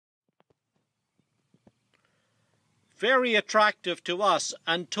very attractive to us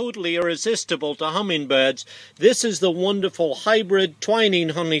and totally irresistible to hummingbirds. This is the wonderful hybrid twining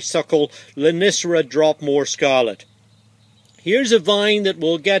honeysuckle Lonicera Dropmore Scarlet. Here's a vine that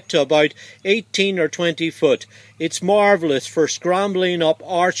will get to about 18 or 20 foot. It's marvellous for scrambling up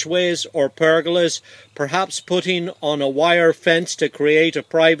archways or pergolas, perhaps putting on a wire fence to create a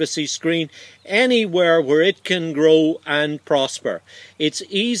privacy screen, anywhere where it can grow and prosper. It's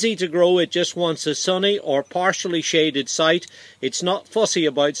easy to grow, it just wants a sunny or partially shaded site. It's not fussy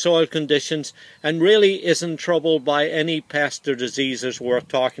about soil conditions and really isn't troubled by any pest or diseases worth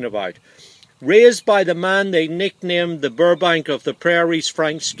talking about. Raised by the man they nicknamed the Burbank of the Prairies,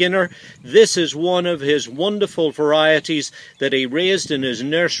 Frank Skinner, this is one of his wonderful varieties that he raised in his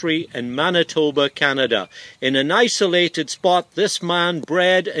nursery in Manitoba, Canada. In an isolated spot, this man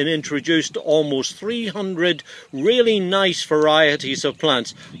bred and introduced almost 300 really nice varieties of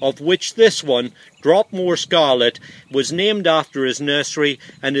plants, of which this one, Dropmore Scarlet, was named after his nursery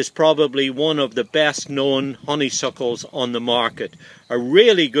and is probably one of the best known honeysuckles on the market. A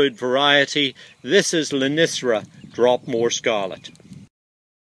really good variety. This is Lonicera Dropmore Scarlet.